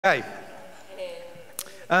Okay.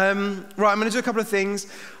 Right, I'm going to do a couple of things.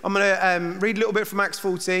 I'm going to read a little bit from Acts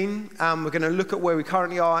 14. We're going to look at where we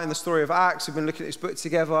currently are in the story of Acts. We've been looking at this book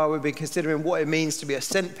together. We've been considering what it means to be a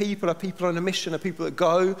sent people, a people on a mission, a people that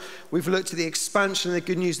go. We've looked at the expansion and the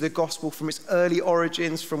good news of the gospel from its early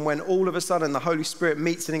origins, from when all of a sudden the Holy Spirit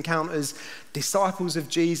meets and encounters disciples of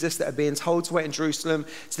Jesus that are being told to wait in Jerusalem,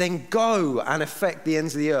 to then go and affect the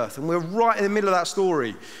ends of the earth. And we're right in the middle of that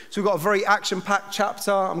story. So we've got a very action-packed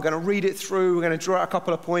chapter. I'm going to read it through. We're going to draw out a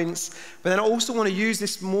couple of points. But then I also want to use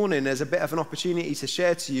this morning as a bit of an opportunity to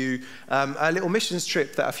share to you a little missions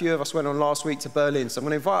trip that a few of us went on last week to Berlin. So I'm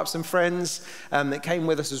going to invite up some friends that came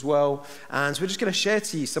with us as well. And so we're just going to share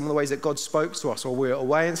to you some of the ways that God spoke to us while we were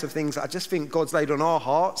away, and some things that I just think God's laid on our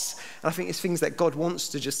hearts. And I think it's things that God wants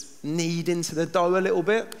to just knead into the dough a little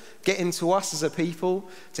bit, get into us as a people,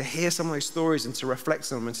 to hear some of those stories and to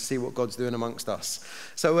reflect on them and to see what God's doing amongst us.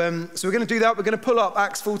 So we're going to do that. We're going to pull up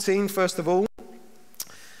Acts 14 first of all.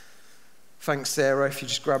 Thanks, Sarah, if you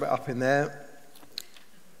just grab it up in there.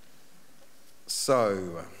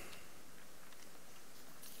 So,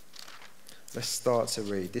 let's start to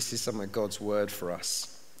read. This is some of God's word for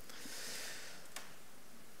us.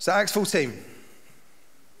 So, Acts 14.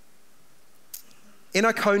 In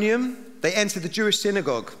Iconium, they entered the Jewish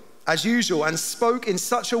synagogue, as usual, and spoke in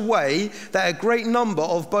such a way that a great number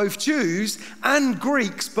of both Jews and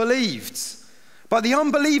Greeks believed. But the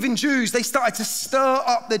unbelieving Jews, they started to stir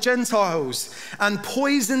up the Gentiles and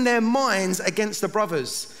poison their minds against the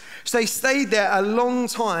brothers. So they stayed there a long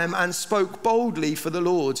time and spoke boldly for the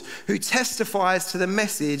Lord, who testifies to the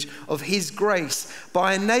message of his grace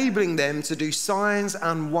by enabling them to do signs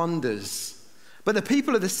and wonders. But the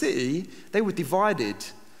people of the city, they were divided,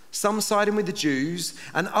 some siding with the Jews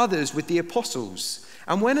and others with the apostles.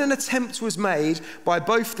 And when an attempt was made by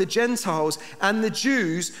both the Gentiles and the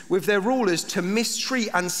Jews with their rulers to mistreat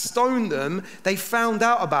and stone them, they found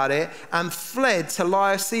out about it and fled to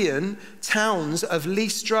Lycaonia, towns of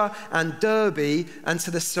Lystra and Derbe, and to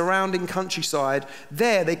the surrounding countryside.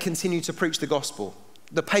 There they continued to preach the gospel.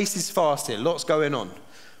 The pace is fast here, lots going on.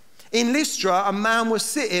 In Lystra, a man was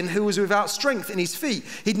sitting who was without strength in his feet.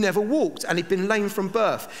 He'd never walked and he'd been lame from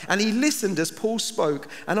birth. And he listened as Paul spoke,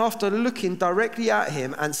 and after looking directly at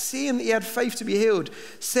him and seeing that he had faith to be healed,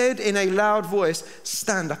 said in a loud voice,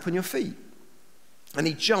 "Stand up on your feet." And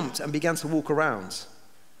he jumped and began to walk around.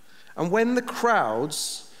 And when the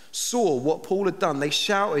crowds saw what Paul had done, they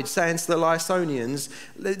shouted, saying to the Lycaonians,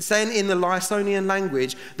 saying in the Lycaonian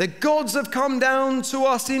language, "The gods have come down to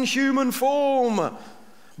us in human form."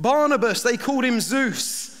 Barnabas, they called him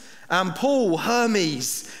Zeus, and Paul,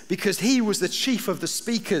 Hermes, because he was the chief of the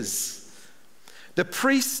speakers. The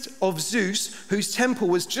priest of Zeus, whose temple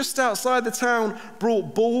was just outside the town,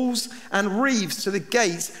 brought bulls and wreaths to the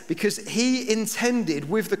gate because he intended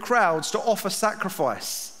with the crowds to offer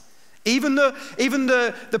sacrifice. Even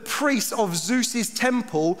the priests of Zeus's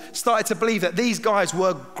temple started to believe that these guys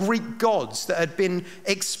were Greek gods that had been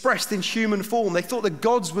expressed in human form. They thought the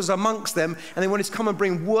gods was amongst them, and they wanted to come and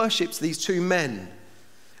bring worship to these two men.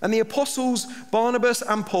 And the apostles, Barnabas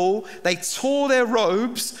and Paul, they tore their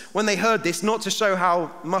robes when they heard this, not to show how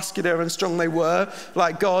muscular and strong they were,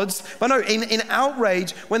 like gods, but no, in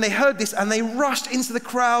outrage when they heard this, and they rushed into the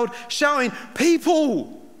crowd shouting,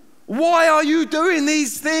 "People, why are you doing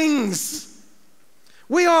these things?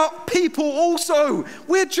 We are people also.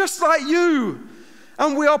 We're just like you.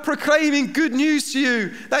 And we are proclaiming good news to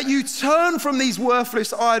you, that you turn from these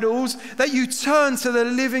worthless idols, that you turn to the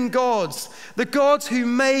living gods, the gods who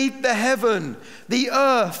made the heaven, the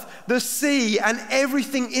earth, the sea, and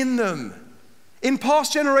everything in them. In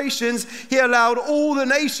past generations, he allowed all the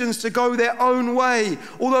nations to go their own way,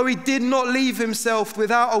 although he did not leave himself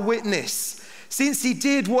without a witness. Since he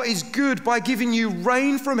did what is good by giving you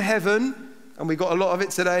rain from heaven," and we got a lot of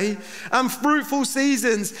it today, "and fruitful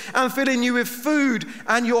seasons, and filling you with food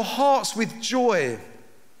and your hearts with joy."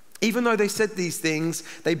 Even though they said these things,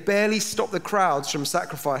 they barely stopped the crowds from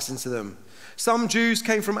sacrificing to them. Some Jews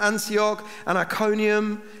came from Antioch and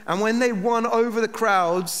Iconium, and when they won over the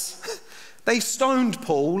crowds, they stoned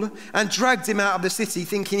Paul and dragged him out of the city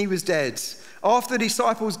thinking he was dead. After the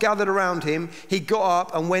disciples gathered around him, he got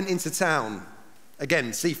up and went into town.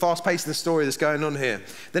 Again, see, fast-paced the story that's going on here.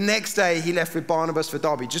 The next day, he left with Barnabas for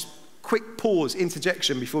Derbe. Just quick pause,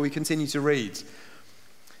 interjection before we continue to read.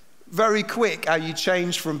 Very quick how you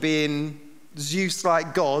change from being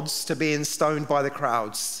Zeus-like gods to being stoned by the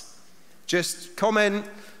crowds. Just comment,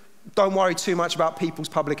 don't worry too much about people's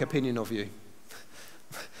public opinion of you.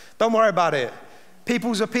 Don't worry about it.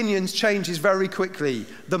 People's opinions changes very quickly.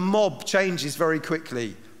 The mob changes very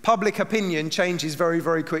quickly. Public opinion changes very,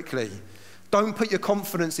 very quickly. Don't put your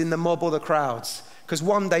confidence in the mob or the crowds, because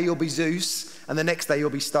one day you'll be Zeus and the next day you'll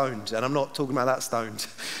be stoned. And I'm not talking about that stoned.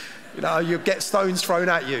 You'll get stones thrown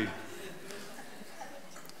at you.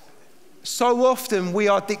 So often we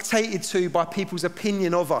are dictated to by people's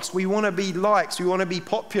opinion of us. We want to be liked, we want to be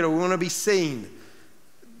popular, we want to be seen.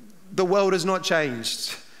 The world has not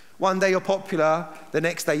changed. One day you're popular, the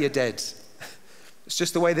next day you're dead. It's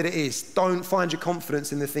just the way that it is. Don't find your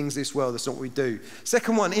confidence in the things of this world. That's not what we do.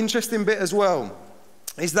 Second one, interesting bit as well,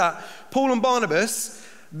 is that Paul and Barnabas,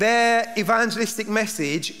 their evangelistic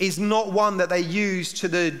message is not one that they use to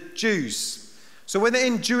the Jews. So when they're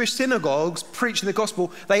in Jewish synagogues preaching the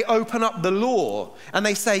gospel, they open up the law and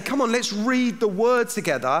they say, come on, let's read the word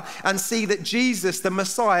together and see that Jesus, the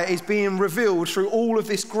Messiah, is being revealed through all of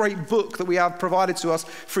this great book that we have provided to us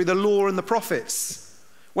through the law and the prophets.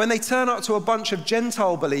 When they turn up to a bunch of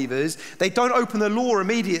Gentile believers, they don't open the law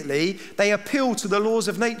immediately. They appeal to the laws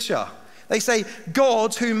of nature. They say,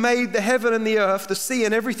 God, who made the heaven and the earth, the sea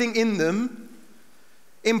and everything in them,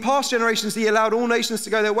 in past generations, he allowed all nations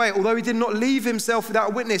to go their way, although he did not leave himself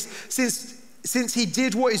without a witness, since he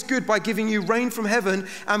did what is good by giving you rain from heaven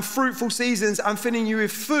and fruitful seasons and filling you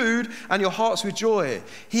with food and your hearts with joy.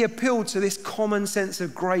 He appealed to this common sense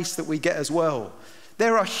of grace that we get as well.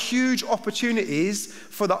 There are huge opportunities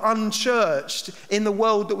for the unchurched in the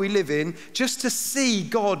world that we live in just to see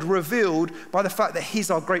God revealed by the fact that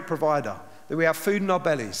he's our great provider, that we have food in our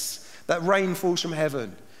bellies, that rain falls from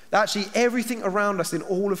heaven. Actually, everything around us in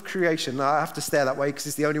all of creation, I have to stare that way because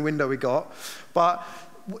it's the only window we got, but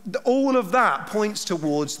all of that points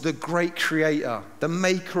towards the great creator, the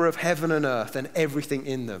maker of heaven and earth and everything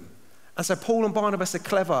in them. And so Paul and Barnabas are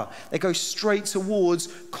clever. They go straight towards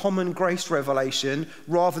common grace revelation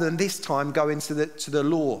rather than this time go into the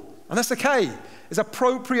law. And that's okay. There's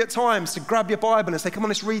appropriate times to grab your Bible and say, come on,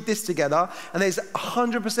 let's read this together. And there's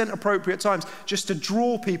 100% appropriate times just to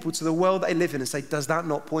draw people to the world they live in and say, does that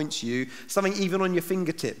not point to you? Something even on your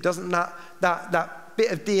fingertip. Doesn't that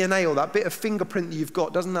bit of DNA or that bit of fingerprint that you've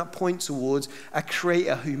got, doesn't that point towards a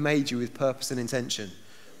creator who made you with purpose and intention?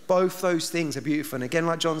 Both those things are beautiful. And again,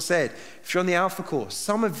 like John said, if you're on the Alpha course,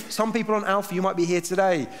 some people on Alpha, you might be here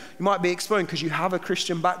today. You might be exploring because you have a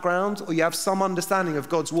Christian background or you have some understanding of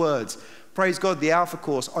God's words. Praise God, the Alpha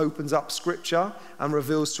course opens up scripture and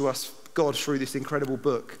reveals to us God through this incredible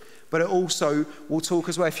book. But it also will talk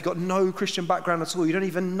as well, if you've got no Christian background at all, you don't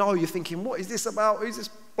even know, you're thinking, what is this about? Who's this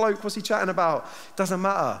bloke? What's he chatting about? Doesn't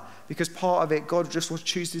matter, because part of it, God just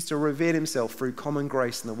chooses to reveal himself through common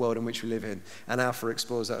grace in the world in which we live in. And Alpha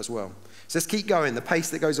explores that as well. So let's keep going, the pace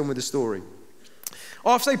that goes on with the story.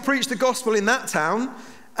 After they preached the gospel in that town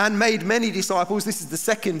and made many disciples, this is the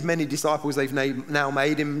second many disciples they've now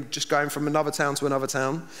made in just going from another town to another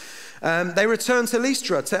town. They returned to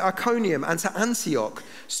Lystra, to Iconium, and to Antioch,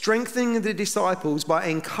 strengthening the disciples by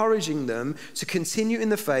encouraging them to continue in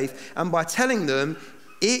the faith and by telling them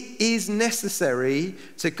it is necessary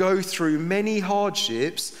to go through many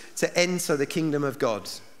hardships to enter the kingdom of God.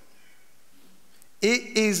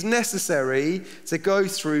 It is necessary to go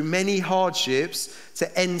through many hardships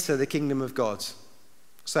to enter the kingdom of God.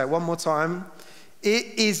 Say it one more time.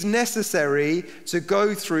 It is necessary to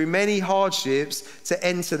go through many hardships to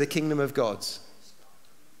enter the kingdom of God.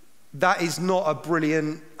 That is not a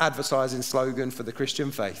brilliant advertising slogan for the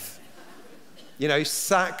Christian faith. You know,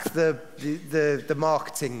 sack the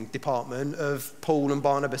marketing department of Paul and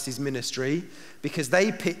Barnabas' ministry because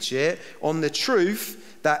they pitch it on the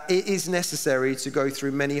truth that it is necessary to go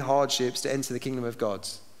through many hardships to enter the kingdom of God.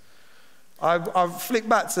 I've flicked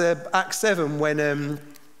back to Acts 7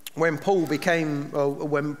 when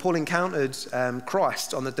Paul encountered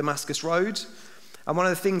Christ on the Damascus Road. And one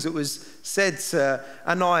of the things that was said to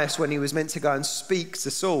Ananias when he was meant to go and speak to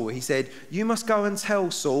Saul, he said, you must go and tell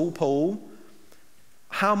Saul, Paul,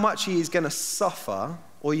 how much he is going to suffer,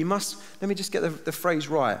 or you must, let me just get the phrase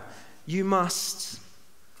right, you must,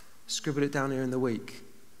 scribble it down here in the week,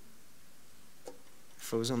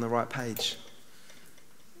 if it was on the right page.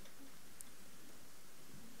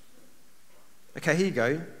 Okay, here you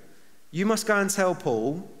go. You must go and tell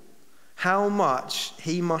Paul how much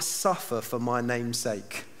he must suffer for my name's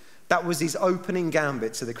sake. That was his opening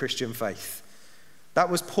gambit to the Christian faith. That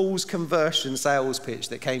was Paul's conversion sales pitch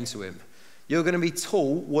that came to him. You're going to be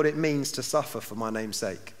taught what it means to suffer for my name's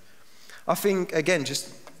sake. I think, again, just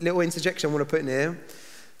a little interjection I want to put in here.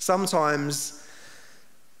 Sometimes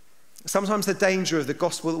the danger of the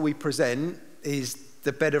gospel that we present is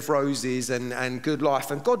the bed of roses and good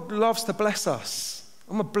life. And God loves to bless us.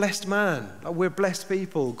 I'm a blessed man. We're blessed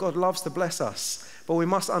people. God loves to bless us. But we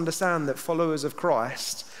must understand that followers of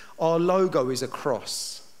Christ, our logo is a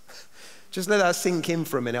cross. Just let that sink in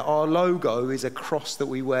for a minute. Our logo is a cross that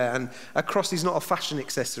we wear, and a cross is not a fashion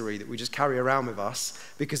accessory that we just carry around with us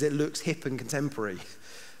because it looks hip and contemporary.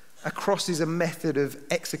 A cross is a method of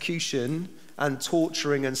execution and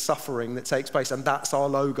torturing and suffering that takes place, and that's our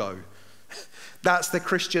logo. That's the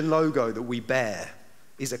Christian logo that we bear,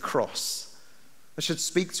 is a cross. That should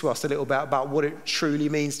speak to us a little bit about what it truly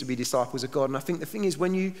means to be disciples of God. And I think the thing is,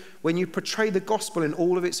 when you portray the gospel in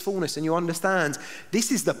all of its fullness and you understand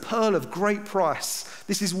this is the pearl of great price,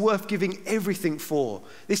 this is worth giving everything for,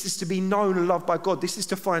 this is to be known and loved by God, this is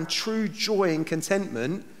to find true joy and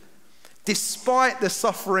contentment, despite the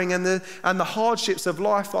suffering and the hardships of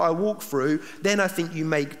life that I walk through, then I think you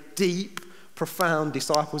make deep, profound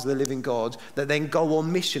disciples of the living God that then go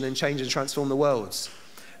on mission and change and transform the world.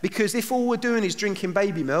 Because if all we're doing is drinking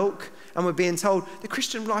baby milk and we're being told the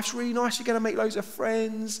Christian life's really nice, you're going to make loads of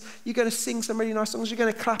friends, you're going to sing some really nice songs, you're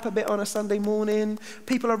going to clap a bit on a Sunday morning,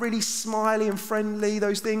 people are really smiley and friendly,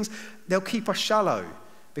 those things, they'll keep us shallow.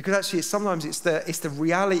 Because actually sometimes it's the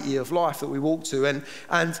reality of life that we walk to.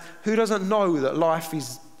 And who doesn't know that life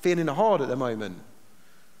is feeling hard at the moment?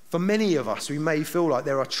 For many of us, we may feel like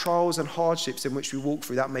there are trials and hardships in which we walk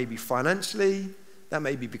through. That may be financially, that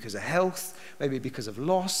may be because of health, maybe because of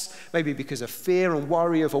loss, maybe because of fear and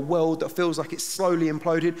worry of a world that feels like it's slowly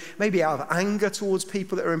imploded, maybe out of anger towards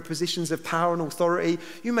people that are in positions of power and authority.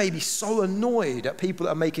 You may be so annoyed at people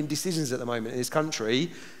that are making decisions at the moment in this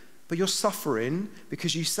country, but you're suffering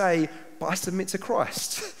because you say, but I submit to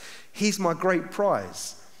Christ. He's my great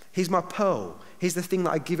prize. He's my pearl. He's the thing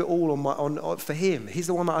that I give it all on for him. He's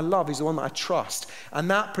the one that I love. He's the one that I trust. And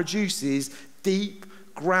that produces deep,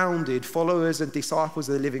 grounded followers and disciples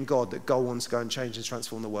of the living God that go on to go and change and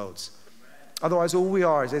transform the world. Otherwise, all we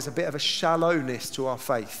are is there's a bit of a shallowness to our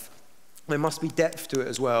faith. There must be depth to it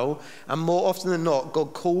as well. And more often than not,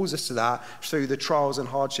 God calls us to that through the trials and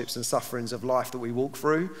hardships and sufferings of life that we walk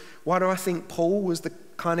through. Why do I think Paul was the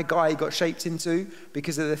kind of guy he got shaped into?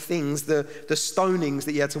 Because of the things, the stonings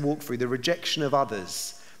that he had to walk through, the rejection of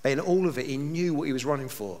others. But in all of it, he knew what he was running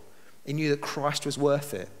for. He knew that Christ was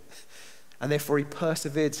worth it. And therefore he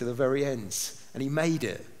persevered to the very end. And he made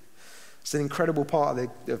it. It's an incredible part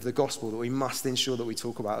of the gospel that we must ensure that we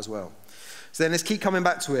talk about as well. So then let's keep coming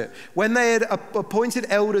back to it. When they had appointed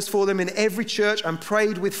elders for them in every church and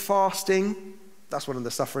prayed with fasting, that's one of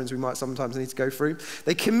the sufferings we might sometimes need to go through,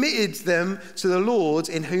 they committed them to the Lord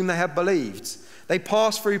in whom they had believed. They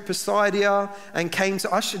passed through Pisidia and came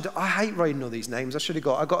to, I hate reading all these names. I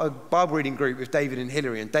got a Bible reading group with David and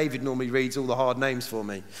Hillary, and David normally reads all the hard names for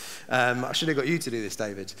me. I should have got you to do this,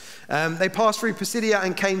 David. They passed through Pisidia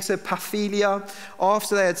and came to Pamphylia.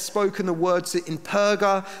 After they had spoken the words in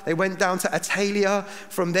Perga, they went down to Attalia.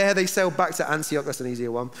 From there they sailed back to Antioch, that's an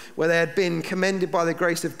easier one, where they had been commended by the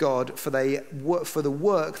grace of God for the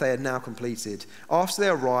work they had now completed. After they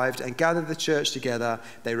arrived and gathered the church together,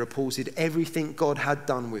 they reported everything God had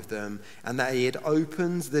done with them, and that he had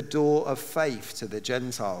opened the door of faith to the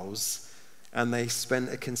Gentiles, and they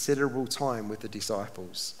spent a considerable time with the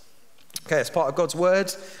disciples. Okay, it's part of God's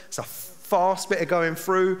word. It's a fast bit of going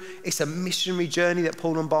through. It's a missionary journey that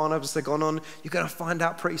Paul and Barnabas have gone on. You're going to find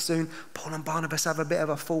out pretty soon. Paul and Barnabas have a bit of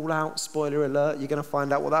a fallout. Spoiler alert. You're going to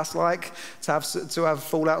find out what that's like to have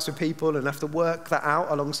fallouts with people and have to work that out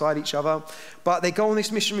alongside each other. But they go on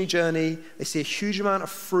this missionary journey. They see a huge amount of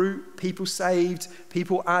fruit, people saved,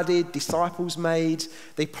 people added, disciples made.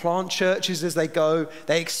 They plant churches as they go.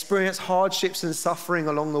 They experience hardships and suffering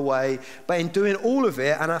along the way. But in doing all of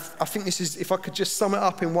it, and I think this is, if I could just sum it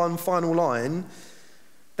up in one final line,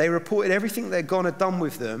 they reported everything that God had done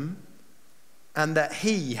with them and that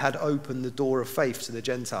he had opened the door of faith to the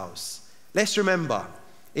Gentiles. Let's remember,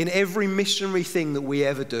 in every missionary thing that we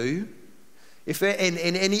ever do, if in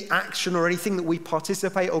any action or anything that we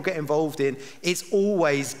participate or get involved in, it's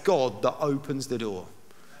always God that opens the door.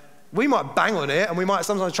 We might bang on it and we might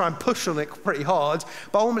sometimes try and push on it pretty hard,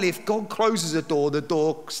 but ultimately if God closes a door, the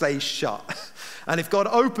door stays shut. And if God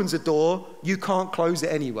opens a door, you can't close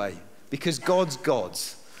it anyway, because God's God.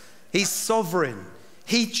 He's sovereign.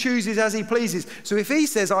 He chooses as he pleases. So if he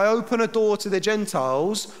says, I open a door to the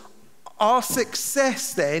Gentiles, our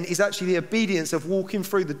success then is actually the obedience of walking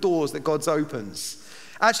through the doors that God opens.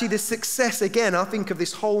 Actually, the success, again, I think of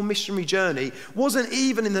this whole missionary journey, wasn't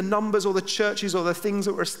even in the numbers or the churches or the things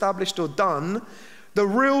that were established or done. The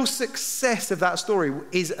real success of that story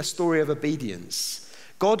is a story of obedience.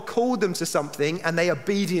 God called them to something and they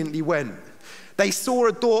obediently went. They saw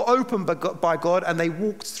a door open by God and they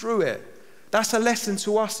walked through it. That's a lesson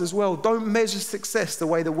to us as well. Don't measure success the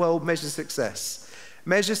way the world measures success.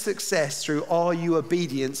 Measure success through, are you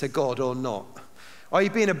obedient to God or not? Are you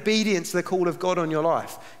being obedient to the call of God on your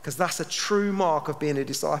life? Because that's a true mark of being a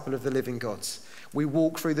disciple of the living God. We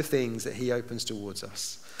walk through the things that he opens towards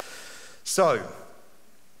us. So,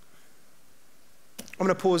 I'm going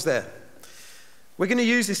to pause there. We're going to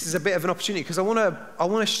use this as a bit of an opportunity because I want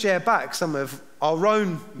to share back some of our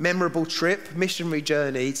own memorable trip, missionary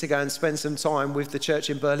journey to go and spend some time with the church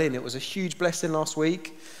in Berlin. It was a huge blessing last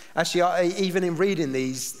week. Actually, even in reading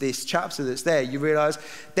this chapter that's there, you realise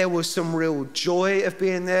there was some real joy of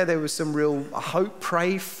being there. There was some real, I hope,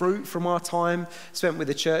 pray fruit from our time spent with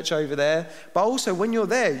the church over there. But also, when you're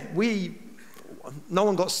there, no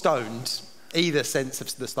one got stoned. Either sense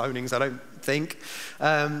of the stonings, I don't think.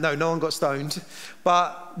 No one got stoned.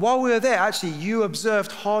 But while we were there, actually, you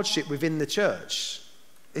observed hardship within the church.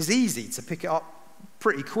 It's easy to pick it up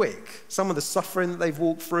pretty quick. Some of the suffering that they've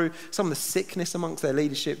walked through, some of the sickness amongst their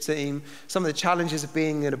leadership team, some of the challenges of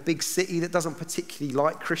being in a big city that doesn't particularly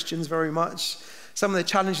like Christians very much, some of the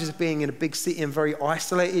challenges of being in a big city and very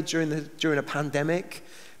isolated during a pandemic,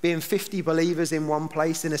 being 50 believers in one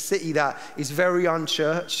place in a city that is very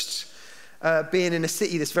unchurched, being in a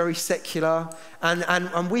city that's very secular.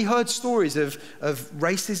 And we heard stories of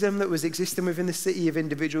racism that was existing within the city of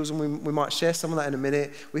individuals, and we might share some of that in a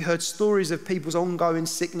minute. We heard stories of people's ongoing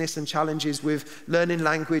sickness and challenges with learning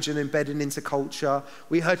language and embedding into culture.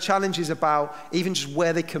 We heard challenges about even just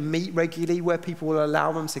where they can meet regularly, where people will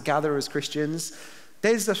allow them to gather as Christians.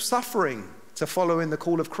 There's a suffering to following the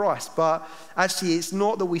call of Christ, but actually it's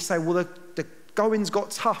not that we say, well, the going's got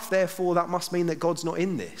tough, therefore that must mean that God's not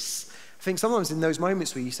in this. I think sometimes in those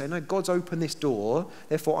moments where you say, no, God's opened this door,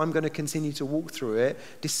 therefore I'm going to continue to walk through it,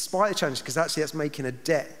 despite the challenges, because actually that's making a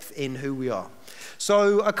depth in who we are.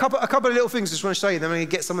 So a couple of little things I just want to show you, then I'm going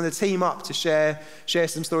to get some of the team up to share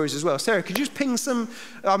some stories as well. Sarah, could you just ping some,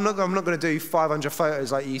 I'm not going to do 500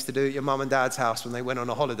 photos like you used to do at your mum and dad's house when they went on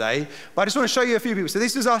a holiday, but I just want to show you a few people. So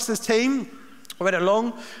this was us as team. I went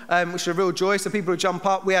along, which was a real joy. So people would jump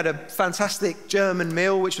up. We had a fantastic German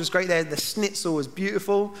meal, which was great there. The schnitzel was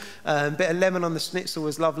beautiful. A bit of lemon on the schnitzel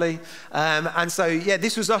was lovely. And so, yeah,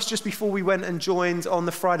 this was us just before we went and joined on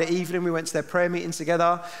the Friday evening. We went to their prayer meeting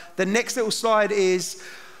together. The next little slide is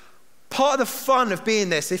part of the fun of being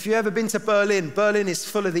there. So if you've ever been to Berlin, Berlin is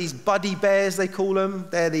full of these buddy bears, they call them.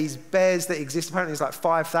 They're these bears that exist. Apparently there's like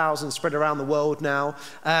 5,000 spread around the world now.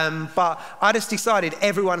 But I just decided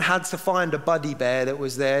everyone had to find a buddy bear that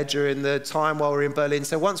was there during the time while we were in Berlin.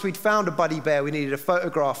 So once we'd found a buddy bear, we needed a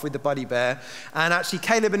photograph with the buddy bear. And actually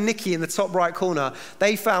Caleb and Nikki in the top right corner,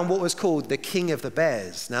 they found what was called the King of the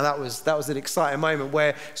Bears. Now that was an exciting moment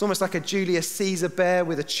where it's almost like a Julius Caesar bear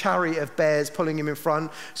with a chariot of bears pulling him in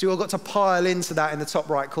front. So we all got to pile into that in the top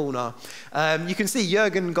right corner. You can see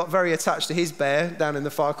Jürgen got very attached to his bear down in the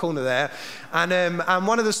far corner there. And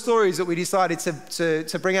one of the stories that we decided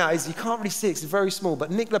to bring out is, you can't really see it, it's very small, but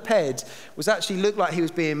Nick Leped looked like he was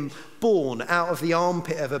being born out of the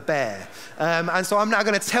armpit of a bear. And so I'm now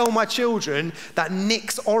going to tell my children that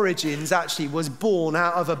Nick's origins actually was born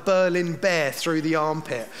out of a Berlin bear through the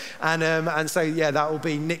armpit. And so, yeah, that will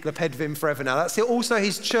be Nick Lepedvin forever now. That's also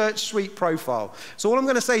his Church Suite profile. So all I'm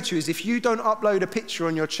going to say to you is, if you don't upload a picture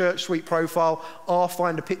on your Church Suite profile, I'll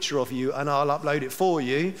find a picture of you and I'll upload it for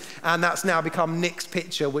you. And that's now become Nick's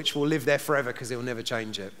picture, which will live there forever because he'll never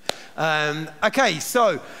change it. Okay,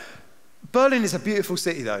 so Berlin is a beautiful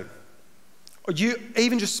city though. You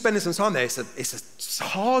even just spending some time there, it's a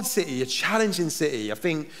hard city, a challenging city. I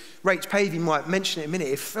think Rach Pavey might mention it in a minute.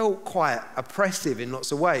 It felt quite oppressive in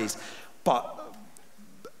lots of ways, but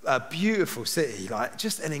a beautiful city, like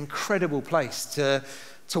just an incredible place to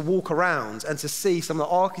walk around and to see some of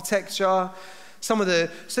the architecture, some of the,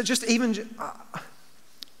 so just even,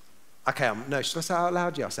 okay, no, should I say it out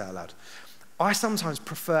loud? Yeah, I'll say it out loud. I sometimes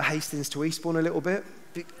prefer Hastings to Eastbourne a little bit.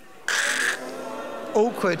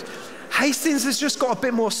 Awkward. Hastings has just got a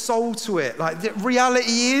bit more soul to it. Like, the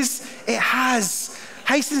reality is, it has.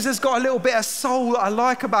 Hastings has got a little bit of soul that I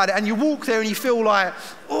like about it. And you walk there and you feel like,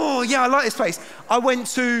 oh, yeah, I like this place.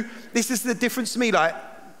 This is the difference to me, like,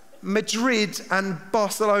 Madrid and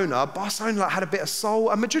Barcelona like, had a bit of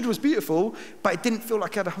soul. And Madrid was beautiful, but it didn't feel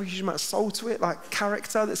like it had a huge amount of soul to it, like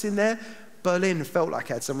character that's in there. Berlin felt like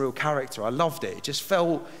it had some real character. I loved it. It just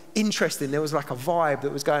felt interesting. There was like a vibe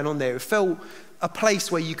that was going on there. It felt a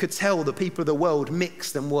place where you could tell the people of the world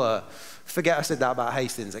mixed and were. Forget I said that about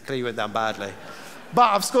Hastings. It clearly went down badly.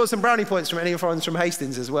 But I've scored some brownie points from anyone from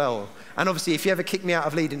Hastings as well. And obviously, if you ever kick me out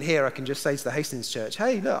of leading here, I can just say to the Hastings church,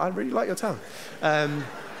 hey, look, I really like your town.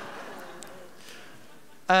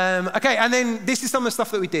 Okay, and then this is some of the stuff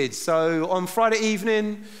that we did. So on Friday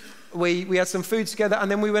evening, we had some food together, and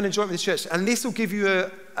then we went and joined with the church. And this will give you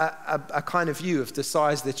a kind of view of the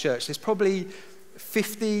size of the church. There's probably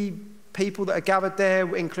 50 people that are gathered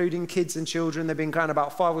there, including kids and children. They've been going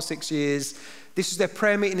about 5 or 6 years. This was their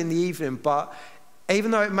prayer meeting in the evening, but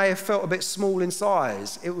even though it may have felt a bit small in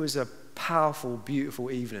size, it was a powerful,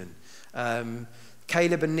 beautiful evening.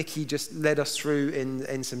 Caleb and Nikki just led us through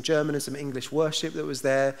in some German and some English worship that was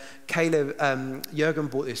there. Jürgen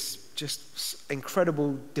brought this just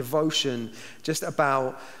incredible devotion just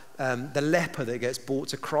about the leper that gets brought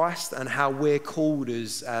to Christ and how we're called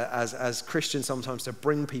as Christians sometimes to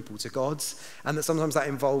bring people to God, and that sometimes that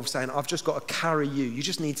involves saying, I've just got to carry you. You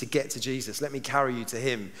just need to get to Jesus. Let me carry you to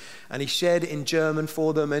him. And he shared it in German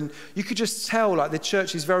for them, and you could just tell like the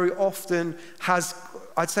church is very often has,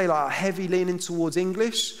 I'd say, like a heavy leaning towards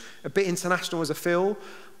English, a bit international as a feel.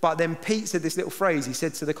 But then Pete said this little phrase. He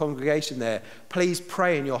said to the congregation there, please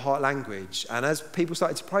pray in your heart language. And as people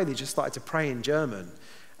started to pray, they just started to pray in German.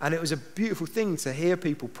 And it was a beautiful thing to hear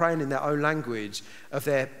people praying in their own language of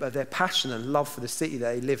their passion and love for the city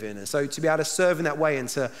that they live in. And so to be able to serve in that way and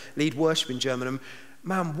to lead worship in German, and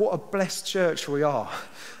man, what a blessed church we are.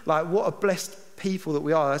 Like, what a blessed people that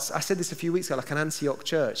we are. I said this a few weeks ago, like an Antioch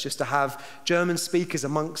church, just to have German speakers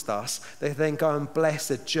amongst us. They then go and bless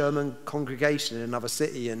a German congregation in another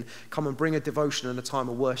city and come and bring a devotion and a time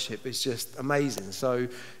of worship. It's just amazing. So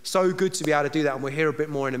good to be able to do that. And we'll hear a bit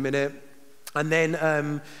more in a minute. And then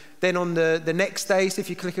on the next day, so if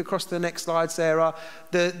you click across to the next slide, Sarah,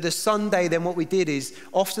 the Sunday, then what we did is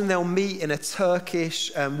often they'll meet in a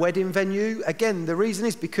Turkish wedding venue. Again, the reason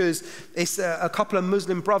is because it's a couple of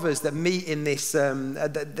Muslim brothers that meet in this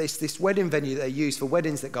wedding venue that they use for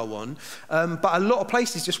weddings that go on. But a lot of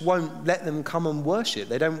places just won't let them come and worship.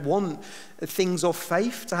 They don't want things of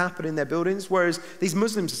faith to happen in their buildings. Whereas these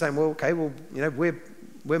Muslims are saying, well, okay, well, you know,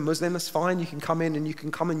 we're Muslim, that's fine. You can come in and you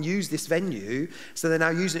can come and use this venue. So they're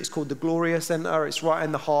now using it. It's called the Gloria Center. It's right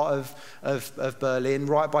in the heart of Berlin,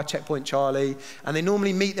 right by Checkpoint Charlie. And they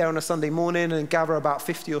normally meet there on a Sunday morning and gather about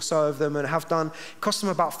 50 or so of them and have done. It costs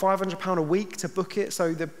them about £500 a week to book it.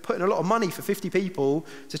 So they're putting a lot of money for 50 people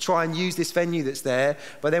to try and use this venue that's there.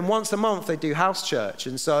 But then once a month they do house church.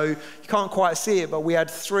 And so you can't quite see it, but we had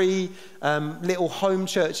 3 little home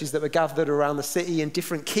churches that were gathered around the city in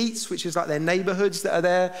different keats, which is like their neighborhoods that are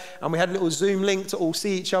there. And we had a little Zoom link to all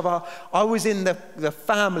see each other. I was in the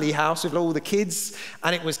family house with all the kids,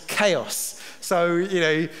 and it was chaos. So, you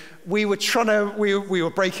know, we were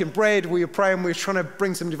breaking bread, we were praying, we were trying to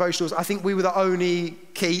bring some devotionals. I think we were the only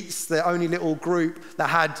Keats, the only little group that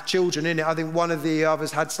had children in it. I think one of the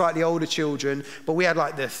others had slightly older children, but we had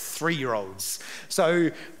like the 3-year-olds.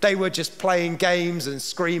 So they were just playing games and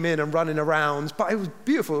screaming and running around. But it was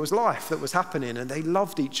beautiful. It was life that was happening, and they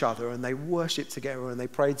loved each other and they worshipped together and they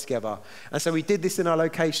prayed together. And so we did this in our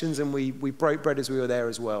locations, and we broke bread as we were there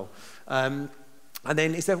as well. And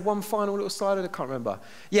then, is there one final little slide? I can't remember.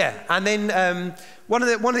 Yeah, and then one of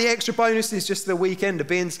the extra bonuses just the weekend of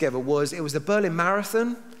being together was the Berlin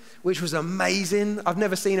Marathon, which was amazing. I've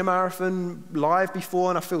never seen a marathon live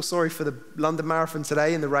before, and I feel sorry for the London Marathon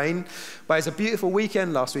today in the rain. But it's a beautiful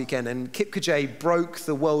weekend last weekend, and Kip Kajay broke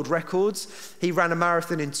the world records. He ran a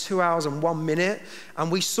marathon in 2 hours and 1 minute,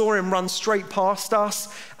 and we saw him run straight past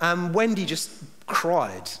us, and Wendy just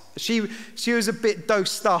cried. She was a bit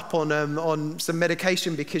dosed up on some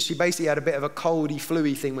medication because she basically had a bit of a coldy,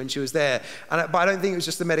 flu-y thing when she was there. But I don't think it was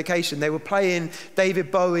just the medication. They were playing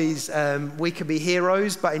David Bowie's We Could Be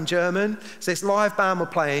Heroes, but in German. So this live band were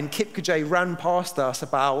playing. Kip Kajay ran past us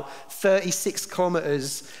about 36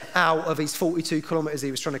 kilometers out of his 42 kilometers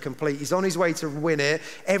he was trying to complete. He's on his way to win it.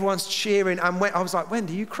 Everyone's cheering. And I was like,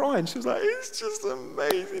 Wendy, are you crying? She was like, it's just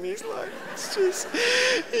amazing. He's like,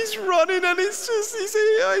 he's running, and it's just, he's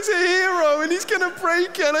a hero, and he's going to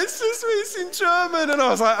break it, and it's in German. And I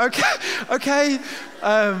was like, okay.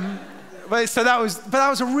 But that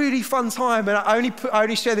was a really fun time, and I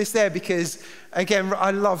only share this there because, again, I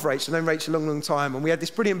love Rachel. I've known Rachel a long, long time, and we had this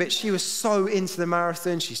brilliant bit. She was so into the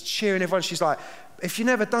marathon. She's cheering everyone. She's like, if you've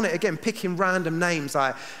never done it, again, picking random names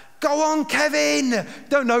like, go on, Kevin.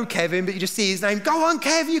 Don't know Kevin, but you just see his name. Go on,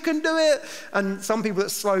 Kev, you can do it. And some people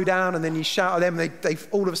that slow down and then you shout at them, they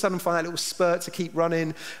all of a sudden find that little spurt to keep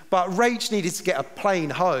running. But Rach needed to get a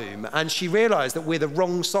plane home, and she realized that we're the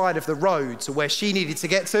wrong side of the road to where she needed to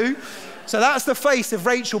get to. So that's the face of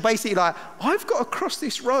Rachel, basically like, I've got to cross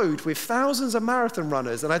this road with thousands of marathon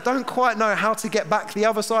runners, and I don't quite know how to get back the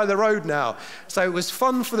other side of the road now. So it was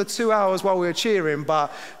fun for the 2 hours while we were cheering,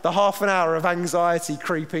 but the half an hour of anxiety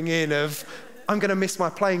creeping in of, I'm going to miss my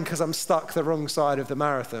plane because I'm stuck the wrong side of the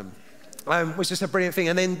marathon. was just a brilliant thing.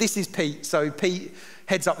 And then this is Pete. So Pete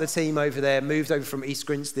heads up the team over there, moved over from East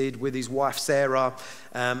Grinstead with his wife Sarah,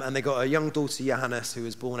 and they got a young daughter Johannes who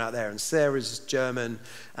was born out there, and Sarah's German,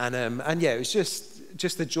 and yeah, it was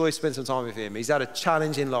just a joy to spend some time with him. He's had a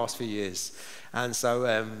challenging last few years, and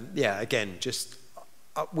so yeah, again, just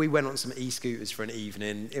we went on some e-scooters for an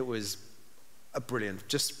evening. It was brilliant.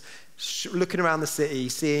 Just looking around the city,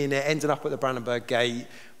 seeing it, ending up at the Brandenburg Gate,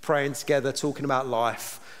 praying together, talking about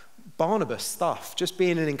life. Barnabas stuff, just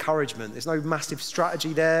being an encouragement. There's no massive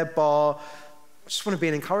strategy there, but I just want to be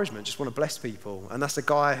an encouragement, just want to bless people. And that's a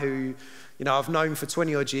guy who, you know, I've known for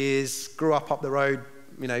 20 odd years, grew up the road,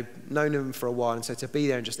 you know, known him for a while. And so to be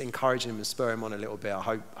there and just encourage him and spur him on a little bit, I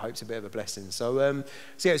hope it's a bit of a blessing. So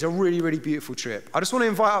yeah, it's a really, really beautiful trip. I just want to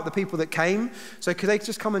invite out the people that came. So could they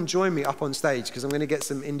just come and join me up on stage? Because I'm going to get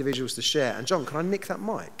some individuals to share. And John, can I nick that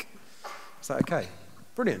mic? Is that okay?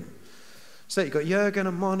 Brilliant. So you've got Jürgen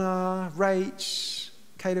and Mona, Rach,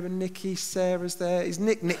 Caleb and Nikki, Sarah's there. Is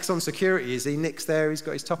Nick's on security, is he? Nick's there, he's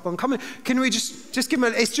got his top on. Come on, can we just give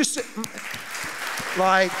him it's just,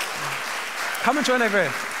 like, come and join over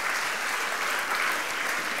here.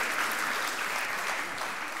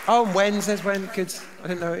 Oh, and Wednesday's when, good, I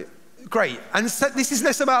didn't know it. Great, and so this is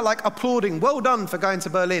less about like applauding, well done for going to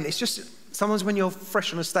Berlin. It's just, sometimes when you're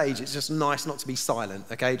fresh on a stage, it's just nice not to be silent,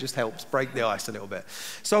 okay? It just helps break the ice a little bit.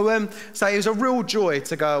 So it was a real joy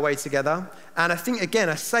to go away together. And I think, again,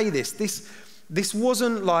 I say this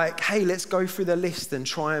wasn't like, hey, let's go through the list and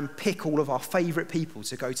try and pick all of our favorite people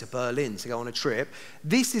to go to Berlin, to go on a trip.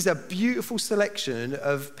 This is a beautiful selection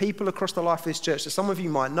of people across the life of this church that some of you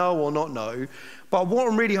might know or not know. But what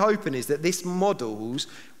I'm really hoping is that this models,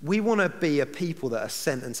 we want to be a people that are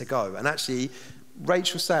sent and to go. And actually,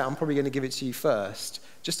 Rachel said, I'm probably going to give it to you first,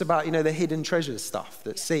 just about, you know, the hidden treasures stuff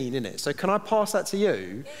that's seen in it. So can I pass that to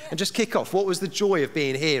you and just kick off? What was the joy of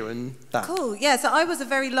being here and that? Cool, yeah, so I was a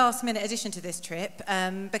very last minute addition to this trip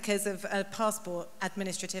because of a passport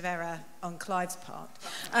administrative error on Clive's part.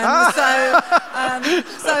 So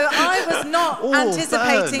I was not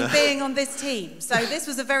anticipating being on this team. So this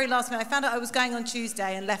was a very last minute. I found out I was going on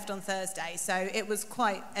Tuesday and left on Thursday. So it was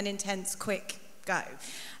quite an intense, quick go.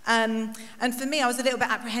 And for me, I was a little bit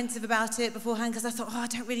apprehensive about it beforehand because I thought, I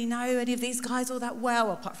don't really know any of these guys all that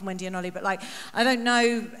well, apart from Wendy and Ollie, but like, I don't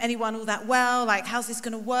know anyone all that well, like, how's this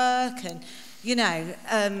going to work? And, you know,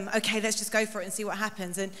 okay, let's just go for it and see what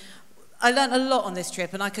happens. And I learned a lot on this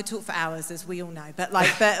trip, and I could talk for hours, as we all know, but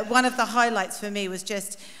one of the highlights for me was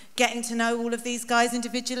just getting to know all of these guys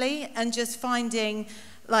individually and just finding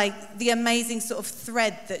like the amazing sort of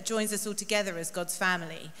thread that joins us all together as God's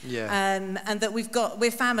family. Yeah. And that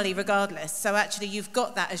we're family regardless. So actually you've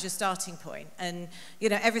got that as your starting point. And, you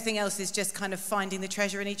know, everything else is just kind of finding the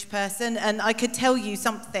treasure in each person. And I could tell you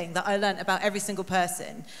something that I learned about every single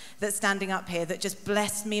person that's standing up here that just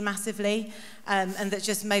blessed me massively. And that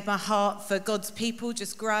just made my heart for God's people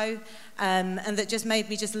just grow. And that just made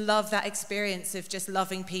me just love that experience of just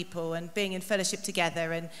loving people and being in fellowship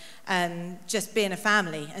together and just being a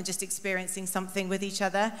family and just experiencing something with each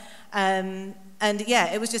other. And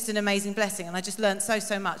yeah, it was just an amazing blessing. And I just learned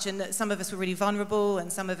so much. And that some of us were really vulnerable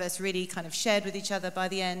and some of us really kind of shared with each other by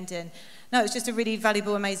the end. And no, it was just a really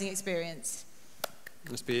valuable, amazing experience.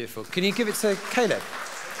 That's beautiful. Can you give it to Caleb?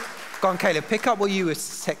 Go on, Caleb, pick up what you were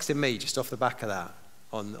texting me just off the back of that,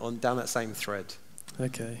 on down that same thread.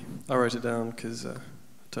 Okay, I wrote it down because I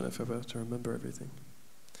don't know if I'll be able to remember everything.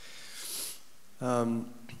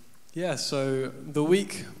 Yeah, so the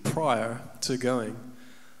week prior to going,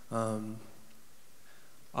 I'm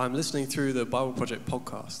listening through the Bible Project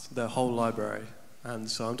podcast, their whole library, and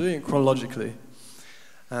so I'm doing it chronologically.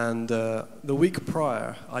 And the week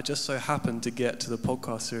prior, I just so happened to get to the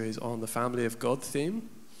podcast series on the Family of God theme.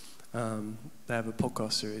 They have a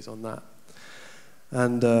podcast series on that.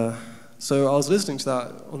 And so I was listening to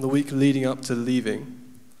that on the week leading up to leaving.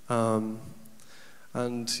 And,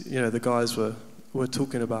 you know, the guys were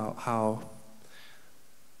talking about how,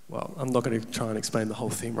 well, I'm not going to try and explain the whole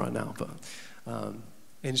theme right now, but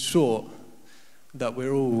in short, that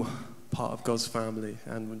we're all part of God's family,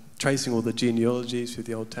 and tracing all the genealogies through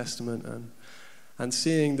the Old Testament and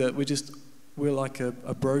seeing that we're like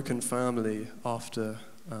a broken family after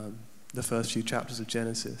the first few chapters of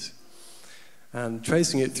Genesis, and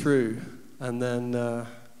tracing it through. And then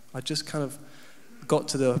I just kind of got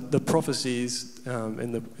to the prophecies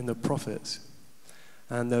in the prophets,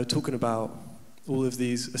 and they were talking about all of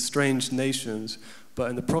these estranged nations, but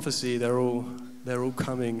in the prophecy they're all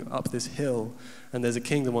coming up this hill, and there's a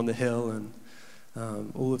kingdom on the hill, and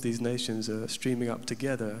all of these nations are streaming up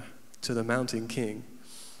together to the mountain king.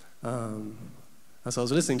 as I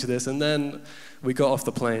was listening to this, and then we got off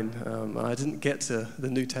the plane. I didn't get to the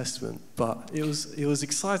New Testament, but it was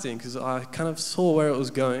exciting because I kind of saw where it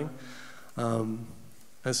was going, and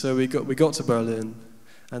so we got to Berlin,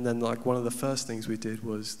 and then like one of the first things we did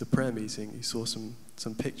was the prayer meeting. You saw some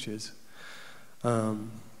pictures. So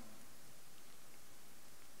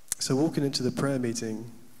walking into the prayer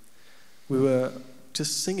meeting, we were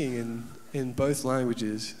just singing in both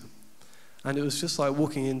languages, and it was just like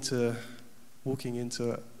walking into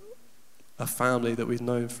a family that we've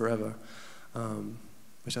known forever,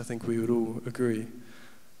 which I think we would all agree.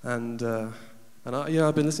 And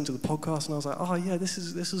I've been listening to the podcast, and I was like, oh yeah, this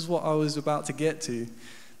is what I was about to get to.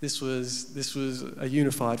 This was a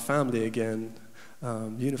unified family again,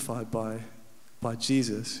 unified by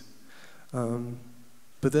Jesus.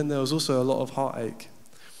 But then there was also a lot of heartache.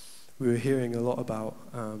 We were hearing a lot about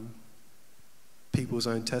people's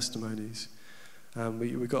own testimonies.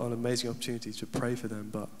 We got an amazing opportunity to pray for them,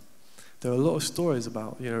 but there were a lot of stories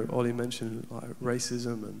about, Ollie mentioned like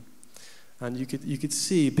racism, and you could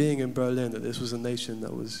see being in Berlin that this was a nation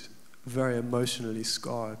that was very emotionally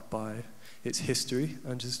scarred by its history,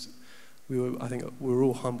 and just I think we were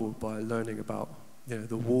all humbled by learning about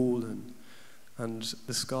the wall and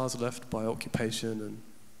the scars left by occupation,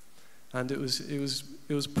 and it was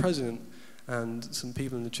present, and some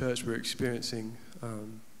people in the church were experiencing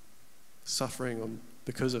suffering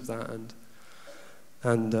because of that,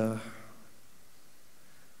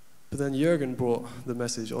 but then Jürgen brought the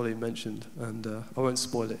message Ollie mentioned, and I won't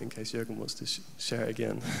spoil it in case Jürgen wants to share it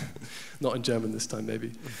again. Not in German this time,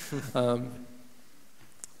 maybe.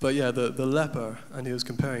 But yeah, the leper, and he was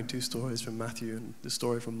comparing two stories from Matthew and the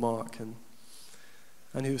story from Mark, and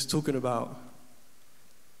he was talking about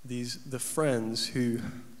the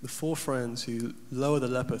four friends who lower the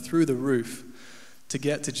leper through the roof to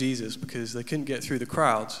get to Jesus because they couldn't get through the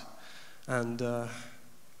crowds, and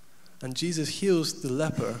Jesus heals the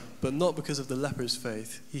leper, but not because of the leper's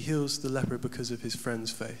faith. He heals the leper because of his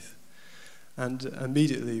friend's faith. And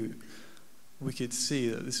immediately we could see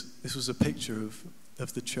that this was a picture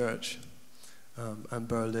of the church and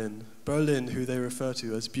Berlin. Berlin, who they refer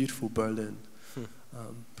to as beautiful Berlin,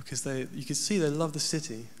 because you could see they love the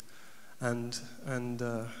city. And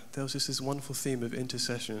there was just this wonderful theme of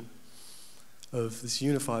intercession, of this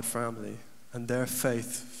unified family and their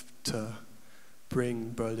faith to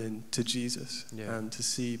bring Berlin to Jesus and to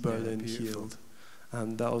see Berlin healed.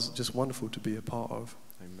 And that was just wonderful to be a part of.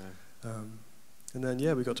 Amen. And then,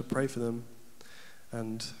 we got to pray for them.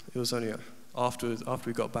 And it was only after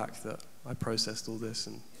we got back that I processed all this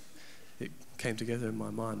and it came together in my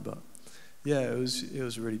mind. But it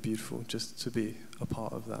was really beautiful just to be a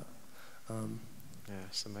part of that.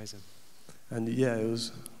 It's amazing. And it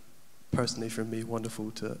was personally for me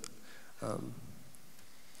wonderful to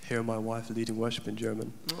hear my wife leading worship in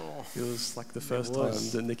German. Oh, it was like the first time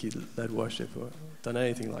that Nikki led worship or done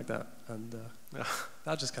anything like that, and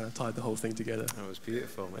that just kind of tied the whole thing together. It was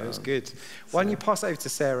beautiful. It was good. Why don't you pass over to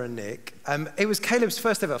Sarah and Nick? It was Caleb's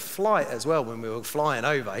first ever flight as well when we were flying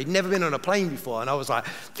over. He'd never been on a plane before, and I was like,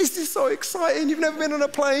 this is so exciting, you've never been on a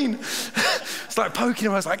plane. It's like poking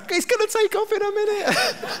him, I was like, it's going to take off in a minute.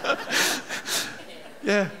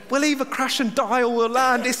 Yeah, we'll either crash and die or we'll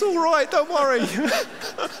land. It's all right, don't worry.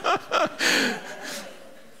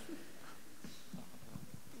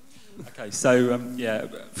 Okay, so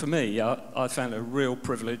for me, I found it a real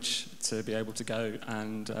privilege to be able to go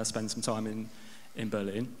and spend some time in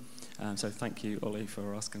Berlin. So thank you, Ollie,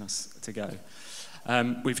 for asking us to go.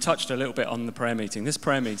 We've touched a little bit on the prayer meeting. This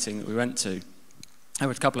prayer meeting that we went to, there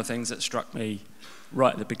were a couple of things that struck me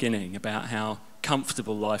right at the beginning about how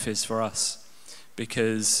comfortable life is for us.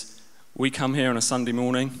 Because we come here on a Sunday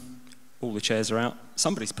morning, all the chairs are out.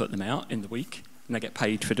 Somebody's put them out in the week, and they get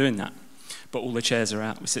paid for doing that. But all the chairs are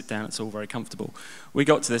out, we sit down, it's all very comfortable. We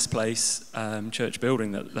got to this place, church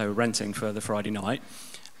building that they were renting for the Friday night,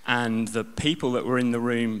 and the people that were in the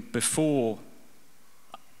room before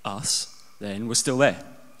us then were still there.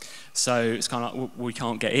 So it's kind of like, we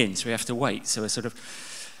can't get in, so we have to wait. So we sort of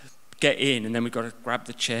get in, and then we've got to grab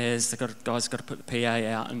the chairs, the guys have got to put the PA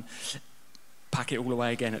out, and pack it all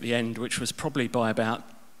away again at the end, which was probably by about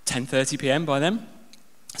 10:30 p.m. by then.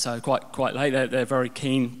 So quite late. They're very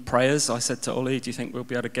keen prayers. I said to Ollie, do you think we'll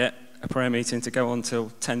be able to get a prayer meeting to go on till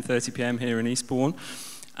 10:30 p.m. here in Eastbourne?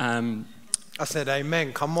 I said,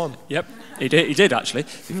 amen, come on. Yep, he did actually,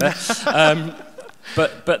 to be fair.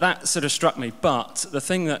 But that sort of struck me. But the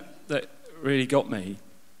thing that really got me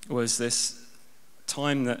was this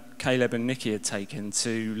time that Caleb and Nikki had taken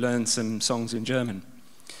to learn some songs in German.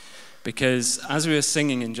 Because as we were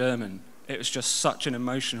singing in German, it was just such an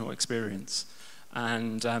emotional experience.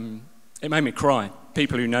 And it made me cry.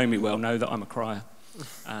 People who know me well know that I'm a crier.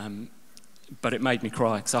 But it made me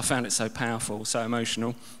cry because I found it so powerful, so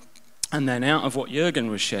emotional. And then out of what Jürgen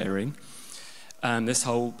was sharing, this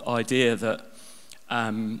whole idea that,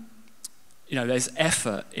 there's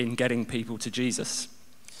effort in getting people to Jesus.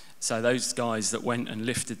 So those guys that went and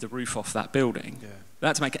lifted the roof off that building, they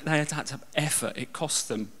had to have effort. It cost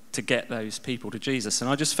them to get those people to Jesus. And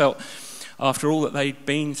I just felt, after all that they'd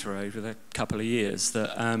been through over the couple of years,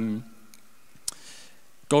 that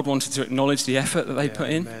God wanted to acknowledge the effort that they put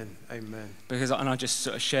in. Amen. And I just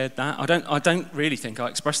sort of shared that. I don't really think I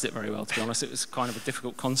expressed it very well, to be honest. It was kind of a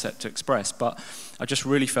difficult concept to express, but I just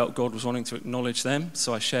really felt God was wanting to acknowledge them.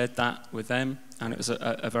 So I shared that with them, and it was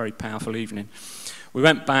a very powerful evening. We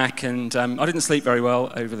went back, and I didn't sleep very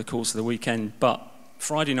well over the course of the weekend, but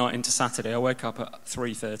Friday night into Saturday, I woke up at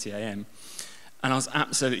 3:30 a.m. and I was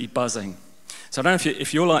absolutely buzzing. So I don't know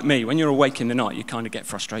if you're like me, when you're awake in the night, you kind of get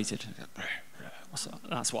frustrated.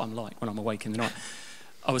 That's what I'm like when I'm awake in the night.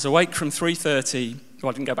 I was awake from 3:30. Well,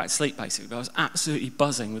 I didn't go back to sleep, basically, but I was absolutely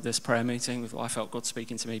buzzing with this prayer meeting, with what I felt God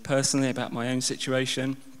speaking to me personally about my own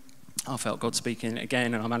situation. I felt God speaking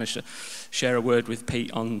again, and I managed to share a word with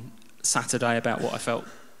Pete on Saturday about what I felt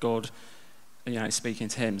God, speaking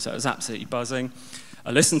to him. So it was absolutely buzzing. I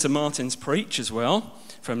listened to Martin's preach as well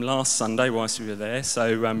from last Sunday whilst we were there.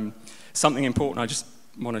 So something important I just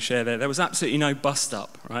want to share there. There was absolutely no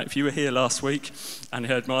bust-up, right? If you were here last week and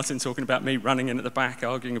heard Martin talking about me running in at the back,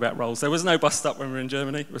 arguing about roles, there was no bust-up when we were in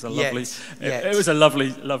Germany. It was a lovely, it was a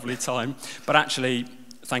lovely, lovely time. But actually,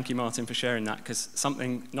 thank you, Martin, for sharing that, because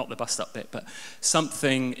something, not the bust-up bit, but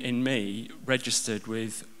something in me registered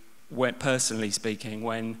with, personally speaking,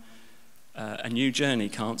 when a new journey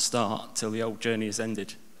can't start till the old journey has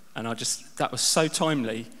ended. And that was so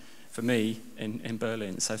timely for me in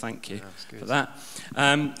Berlin, so thank you for that.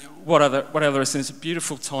 What other is a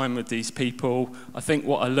beautiful time with these people. I think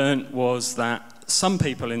what I learned was that some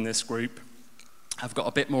people in this group have got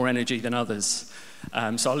a bit more energy than others.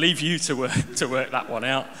 So I'll leave you to work that one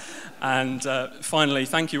out. And finally,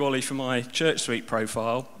 thank you, Ollie, for my Church Street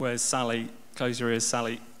profile. Where's Sally? Close your ears,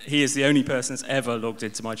 Sally. He is the only person that's ever logged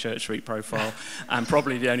into my Church Street profile, and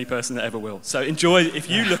probably the only person that ever will. So enjoy, if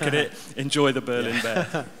you look at it, enjoy the Berlin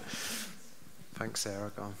Bear. Thanks,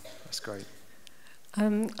 Sarah. That's great.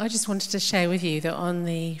 I just wanted to share with you that on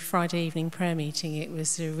the Friday evening prayer meeting, it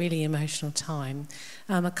was a really emotional time.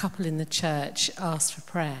 A couple in the church asked for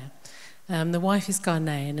prayer. The wife is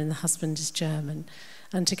Ghanaian and the husband is German.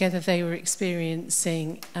 And together they were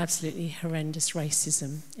experiencing absolutely horrendous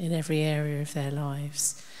racism in every area of their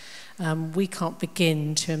lives. We can't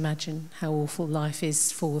begin to imagine how awful life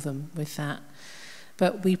is for them with that.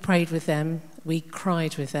 But we prayed with them, we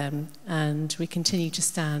cried with them, and we continue to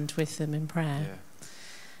stand with them in prayer.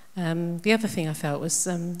 The other thing I felt was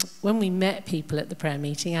when we met people at the prayer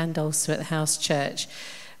meeting and also at the house church,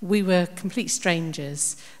 we were complete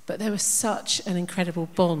strangers, but there was such an incredible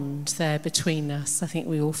bond there between us. I think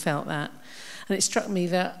we all felt that. And it struck me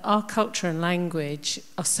that our culture and language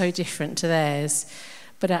are so different to theirs,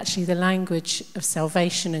 but actually the language of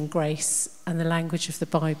salvation and grace and the language of the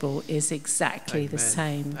Bible is exactly the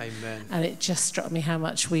same. Amen. And it just struck me how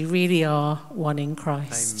much we really are one in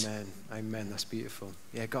Christ. Amen. That's beautiful.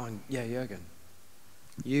 Yeah, go on. Yeah, Jürgen.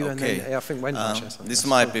 You okay. And then I think Wendy. This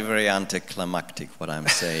might be very anticlimactic what I'm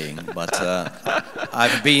saying, but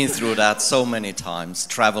I've been through that so many times,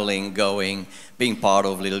 traveling, going, being part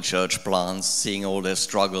of little church plants, seeing all their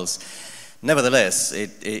struggles. Nevertheless,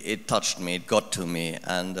 it touched me, it got to me,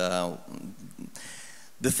 and the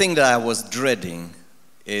thing that I was dreading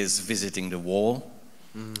is visiting the wall.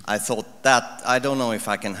 I thought that, I don't know if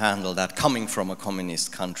I can handle that, coming from a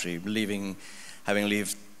communist country, having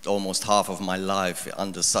lived almost half of my life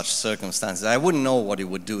under such circumstances. I wouldn't know what it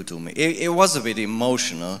would do to me. It was a bit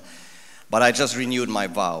emotional, but I just renewed my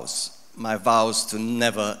vows to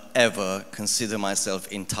never ever consider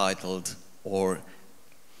myself entitled or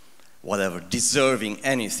whatever, deserving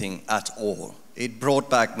anything at all. It brought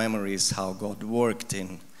back memories how God worked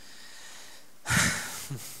in...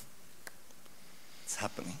 It's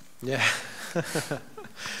happening. Yeah.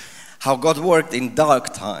 How God worked in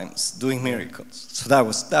dark times, doing miracles. So that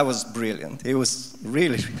was brilliant. It was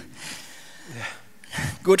really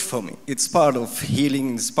good for me. It's part of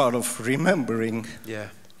healing, it's part of remembering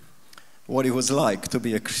what it was like to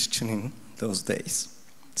be a Christian in those days.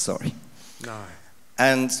 Sorry. No.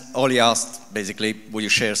 And Ollie asked, basically, will you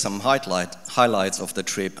share some highlights of the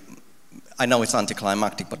trip? I know it's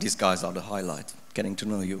anticlimactic, but these guys are the highlight, getting to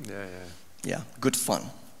know you. Yeah, good fun.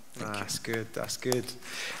 That's good.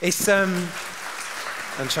 It's and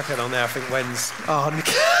chuck it on there. I think Wen's.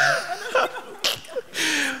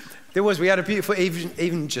 There was. We had a beautiful,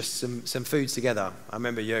 even just some food together. I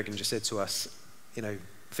remember Jürgen just said to us, you know,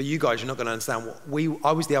 for you guys, you're not going to understand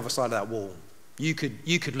I was the other side of that wall. You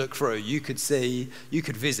could look through, you could see, you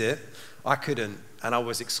could visit. I couldn't, and I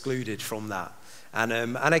was excluded from that.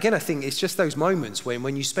 And again, I think it's just those moments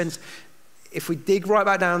when you spend, if we dig right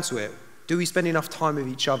back down to it, do we spend enough time with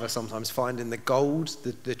each other sometimes finding the gold,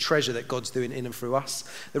 the treasure that God's doing in and through us?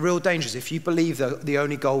 The real danger is if you believe that the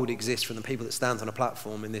only gold exists from the people that stand on a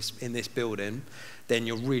platform in this building, then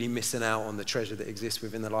you're really missing out on the treasure that exists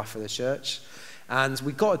within the life of the church. And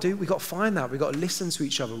we've got to find that. We've got to listen to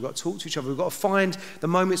each other. We've got to talk to each other. We've got to find the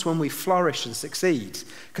moments when we flourish and succeed.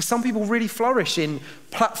 Because some people really flourish in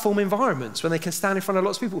platform environments when they can stand in front of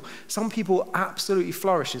lots of people. Some people absolutely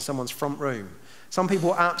flourish in someone's front room. Some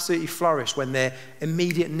people absolutely flourish when their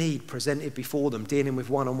immediate need presented before them, dealing with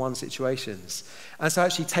one-on-one situations. And so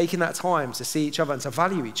actually taking that time to see each other and to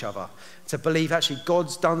value each other, to believe actually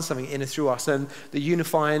God's done something in and through us, and the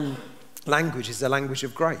unifying language is the language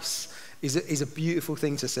of grace, is a beautiful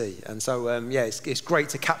thing to see. And so, it's great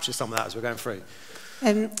to capture some of that as we're going through.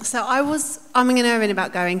 So I was umming and ahhing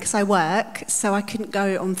about going because I work, so I couldn't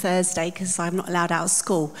go on Thursday because I'm not allowed out of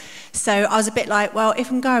school. So I was a bit like, well, if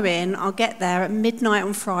I'm going, I'll get there at midnight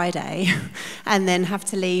on Friday and then have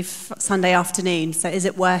to leave Sunday afternoon. So is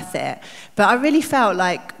it worth it? But I really felt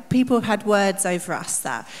like people have had words over us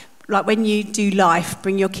that, like when you do life,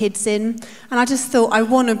 bring your kids in. And I just thought, I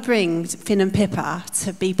want to bring Finn and Pippa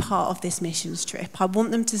to be part of this missions trip. I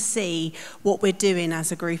want them to see what we're doing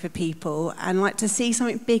as a group of people and like to see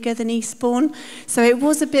something bigger than Eastbourne. So it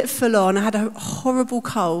was a bit full on. I had a horrible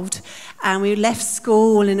cold and we left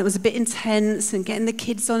school and it was a bit intense, and getting the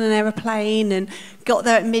kids on an aeroplane, and got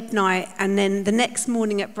there at midnight, and then the next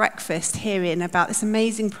morning at breakfast hearing about this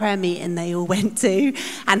amazing prayer meeting they all went to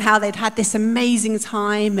and how they'd had this amazing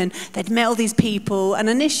time and they'd met all these people. And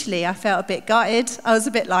initially I felt a bit gutted. I was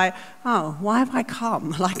a bit like, oh, why have I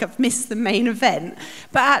come? Like, I've missed the main event.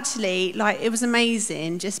 But actually, like, it was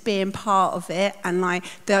amazing just being part of it. And like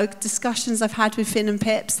the discussions I've had with Finn and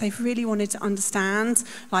Pips, they've really wanted to understand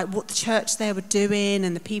like what the church there were doing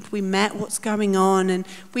and the people we met, what's going on. And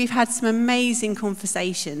we've had some amazing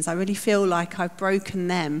conversations. I really feel like I've broken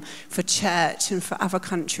them for church and for other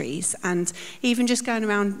countries. And even just going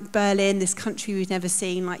around Berlin, this country we've never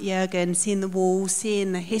seen, like Jürgen, seeing the walls,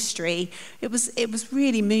 seeing the history, it was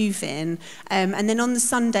really moving. And then on the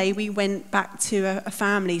Sunday, we went back to a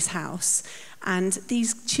family's house. And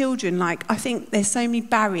these children, like, I think there's so many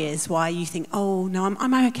barriers why you think, oh, no,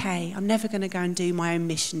 I'm okay. I'm never going to go and do my own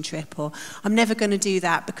mission trip, or I'm never going to do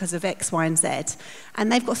that because of X, Y, and Z.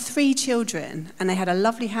 And they've got 3 children, and they had a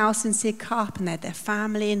lovely house in Sidcup, and they had their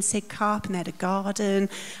family in Sidcup, and they had a garden,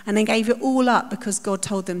 and they gave it all up because God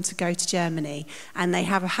told them to go to Germany. And they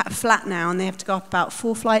have a flat now, and they have to go up about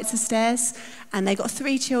 4 flights of stairs. And they've got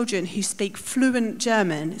 3 children who speak fluent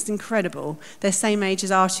German. It's incredible. They're same age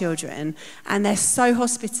as our children. And they're so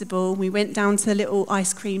hospitable. We went down to a little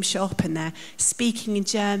ice cream shop and they're speaking in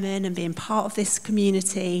German and being part of this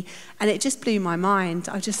community. And it just blew my mind.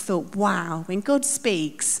 I just thought, wow, when God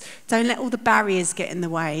speaks, don't let all the barriers get in the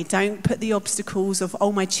way. Don't put the obstacles of,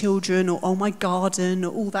 oh, my children, or oh, my garden,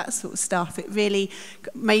 or all that sort of stuff. It really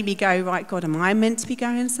made me go, right, God, am I meant to be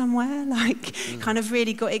going somewhere? Like, kind of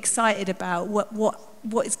really got excited about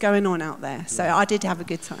what is going on out there. So I did have a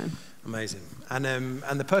good time. Amazing. And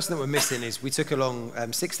the person that we're missing is, we took along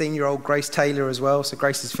 16-year-old Grace Taylor as well. So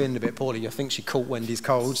Grace is feeling a bit poorly. I think she caught Wendy's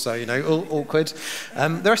cold, so, you know, all awkward.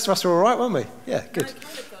 The rest of us were all right, weren't we? Yeah, good. No,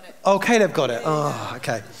 Caleb got it. Oh, Caleb got it. Oh,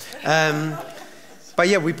 okay. But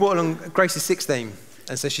yeah, we brought along, Grace is 16.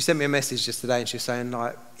 And so she sent me a message just today and she was saying,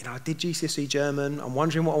 like, you know, I did GCSE German. I'm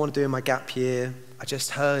wondering what I want to do in my gap year. I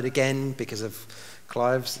just heard again because of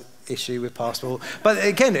Clive's issue with passport. But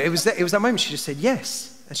again, it was that moment she just said yes.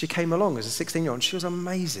 And she came along as a 16-year-old, and she was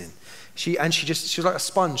amazing. She was like a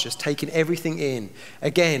sponge, just taking everything in,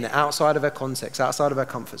 again, outside of her context, outside of her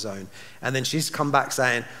comfort zone. And then she's come back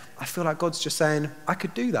saying, I feel like God's just saying, I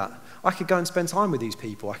could do that. I could go and spend time with these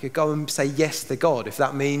people. I could go and say yes to God. If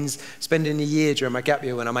that means spending a year during my gap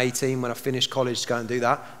year when I'm 18, when I finish college, to go and do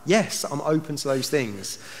that, yes, I'm open to those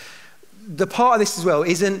things. The part of this as well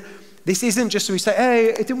this isn't just so we say,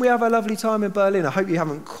 hey, didn't we have a lovely time in Berlin? I hope you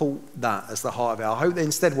haven't caught that as the heart of it. I hope that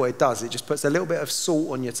instead what it does, it just puts a little bit of salt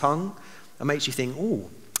on your tongue and makes you think, oh,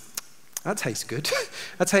 that tastes good.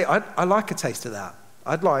 I like a taste of that.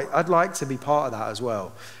 I'd like to be part of that as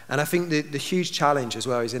well. And I think the huge challenge as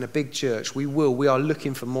well is in a big church, we are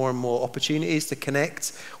looking for more and more opportunities to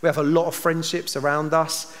connect. We have a lot of friendships around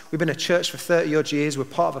us. We've been a church for 30 odd years. We're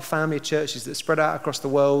part of a family of churches that spread out across the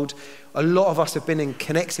world. A lot of us have been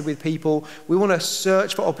connected with people. We want to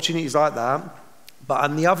search for opportunities like that. But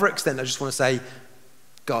on the other extent, I just want to say,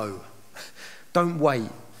 go. Don't wait.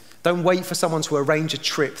 Don't wait for someone to arrange a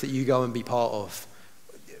trip that you go and be part of.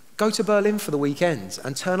 Go to Berlin for the weekend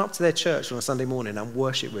and turn up to their church on a Sunday morning and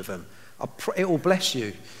worship with them. It will bless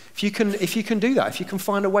you. If you can do that, if you can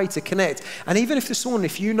find a way to connect, and even if this morning,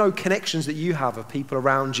 if you know connections that you have of people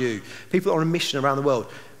around you, people that are on a mission around the world,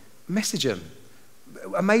 message them.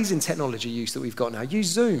 Amazing technology use that we've got now. Use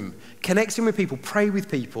Zoom, connecting with people, pray with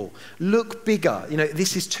people, look bigger.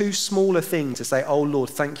 This is too small a thing to say, oh Lord,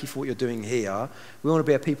 thank you for what you're doing here. We want to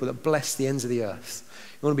be a people that bless the ends of the earth.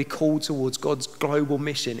 We want to be called towards God's global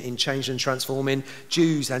mission in changing and transforming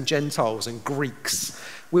Jews and Gentiles and Greeks.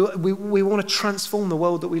 We want to transform the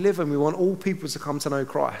world that we live in. We want all people to come to know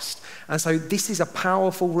Christ. And so this is a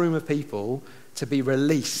powerful room of people to be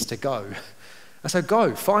released to go. And so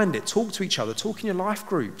go, find it, talk to each other, talk in your life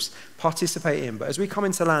groups, participate in. But as we come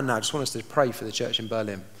into land now, I just want us to pray for the church in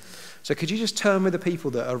Berlin. So could you just turn with the people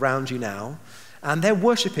that are around you now? And they're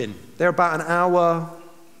worshiping. They're about an hour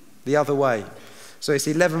the other way. So it's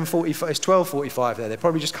 11:45, it's 12:45 there. They're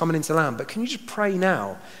probably just coming into land. But can you just pray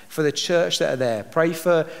now for the church that are there? Pray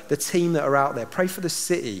for the team that are out there. Pray for the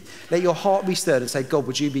city. Let your heart be stirred and say, God,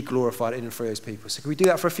 would you be glorified in and through those people? So can we do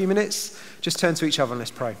that for a few minutes? Just turn to each other and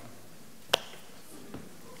let's pray.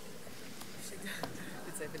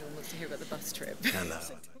 Does everyone want to hear about the bus trip? Hello.